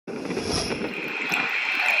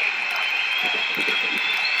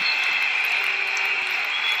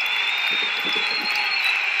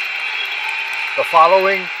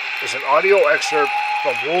following is an audio excerpt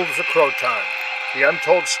from Wolves of Croton, The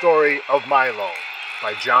Untold Story of Milo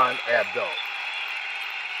by John Abdo.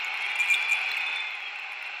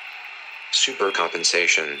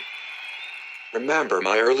 Supercompensation. Remember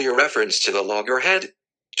my earlier reference to the loggerhead?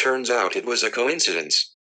 Turns out it was a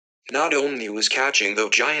coincidence. Not only was catching the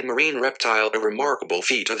giant marine reptile a remarkable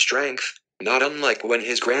feat of strength, not unlike when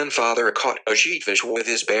his grandfather caught a sheatfish with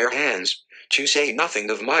his bare hands, to say nothing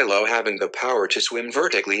of Milo having the power to swim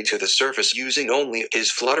vertically to the surface using only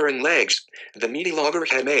his fluttering legs, the meaty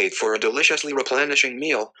loggerhead made for a deliciously replenishing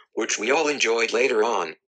meal, which we all enjoyed later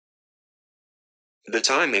on. The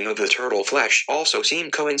timing of the turtle flesh also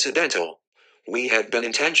seemed coincidental. We had been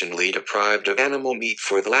intentionally deprived of animal meat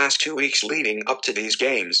for the last 2 weeks leading up to these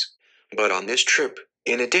games. But on this trip,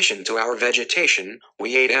 in addition to our vegetation,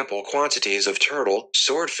 we ate ample quantities of turtle,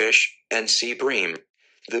 swordfish, and sea bream.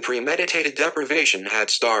 The premeditated deprivation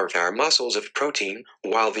had starved our muscles of protein,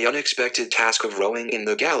 while the unexpected task of rowing in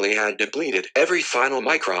the galley had depleted every final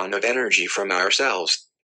micron of energy from our cells.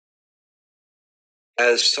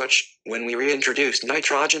 As such, when we reintroduced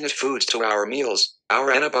nitrogenous foods to our meals,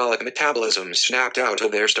 our anabolic metabolism snapped out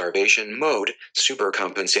of their starvation mode,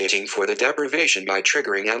 supercompensating for the deprivation by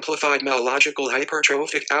triggering amplified melological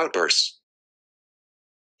hypertrophic outbursts.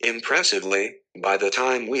 Impressively, by the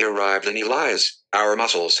time we arrived in Elias, our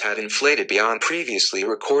muscles had inflated beyond previously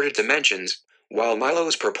recorded dimensions, while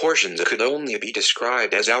Milo's proportions could only be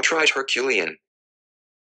described as outright Herculean.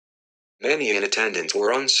 Many in attendance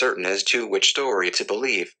were uncertain as to which story to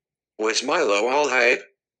believe. Was Milo all hype?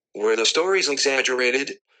 Were the stories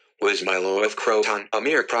exaggerated? Was Milo of Croton a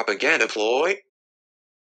mere propaganda ploy?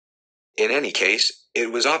 In any case,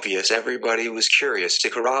 it was obvious everybody was curious to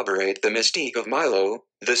corroborate the mystique of Milo,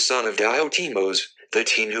 the son of Diotimos, the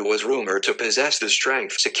teen who was rumored to possess the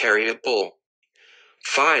strength to carry a bull.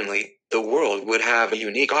 Finally, the world would have a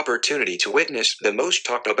unique opportunity to witness the most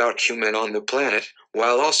talked about human on the planet,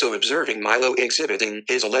 while also observing Milo exhibiting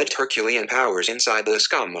his alleged Herculean powers inside the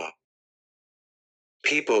scamma.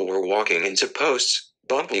 People were walking into posts,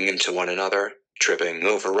 bumping into one another, tripping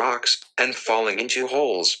over rocks, and falling into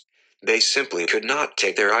holes. They simply could not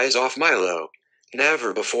take their eyes off Milo.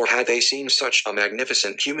 Never before had they seen such a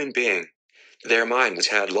magnificent human being. Their minds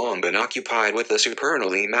had long been occupied with the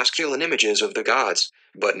supernally masculine images of the gods,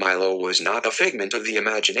 but Milo was not a figment of the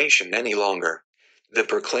imagination any longer. The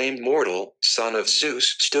proclaimed mortal, son of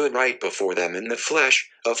Zeus, stood right before them in the flesh,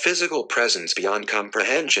 a physical presence beyond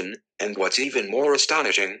comprehension, and what's even more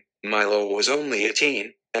astonishing, Milo was only a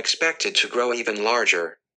teen, expected to grow even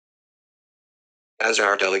larger. As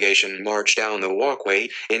our delegation marched down the walkway,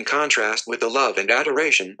 in contrast with the love and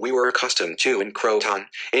adoration we were accustomed to in Croton,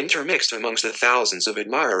 intermixed amongst the thousands of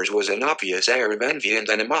admirers was an obvious air of envy and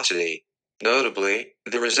animosity. Notably,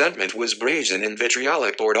 the resentment was brazen and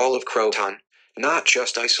vitriolic toward all of Croton, not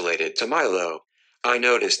just isolated to Milo. I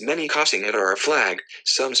noticed many cussing at our flag,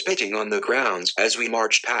 some spitting on the grounds as we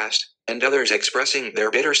marched past, and others expressing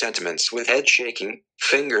their bitter sentiments with head shaking,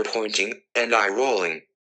 finger pointing, and eye rolling.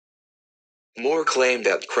 More claimed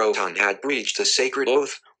that Croton had breached a sacred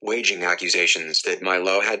oath, waging accusations that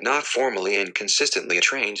Milo had not formally and consistently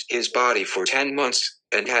trained his body for 10 months,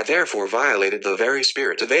 and had therefore violated the very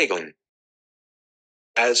spirit of Aegon.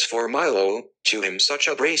 As for Milo, to him such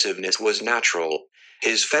abrasiveness was natural.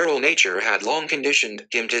 His feral nature had long conditioned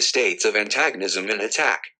him to states of antagonism and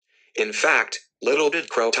attack. In fact, little did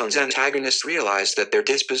Croton's antagonists realize that their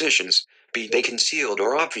dispositions, be they concealed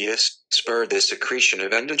or obvious, spurred the secretion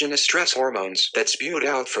of endogenous stress hormones that spewed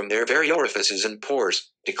out from their very orifices and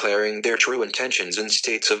pores, declaring their true intentions and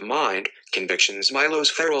states of mind, convictions Milo's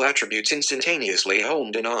feral attributes instantaneously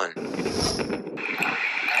honed in on.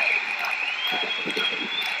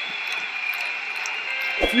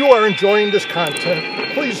 If you are enjoying this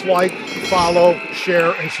content, please like, follow,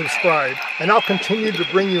 share, and subscribe, and I'll continue to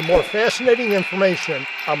bring you more fascinating information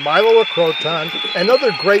on Milo of Croton and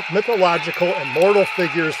other great mythological and mortal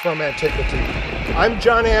figures from antiquity. I'm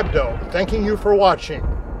John Abdo, thanking you for watching.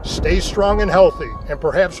 Stay strong and healthy, and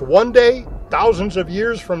perhaps one day, thousands of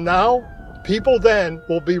years from now, people then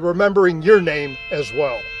will be remembering your name as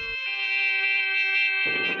well.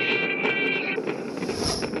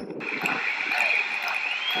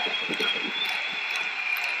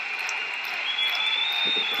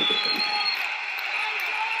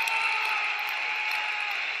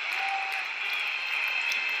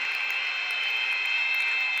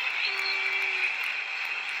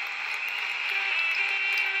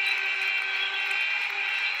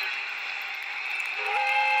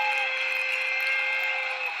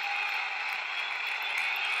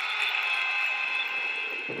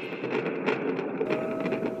 Thank you.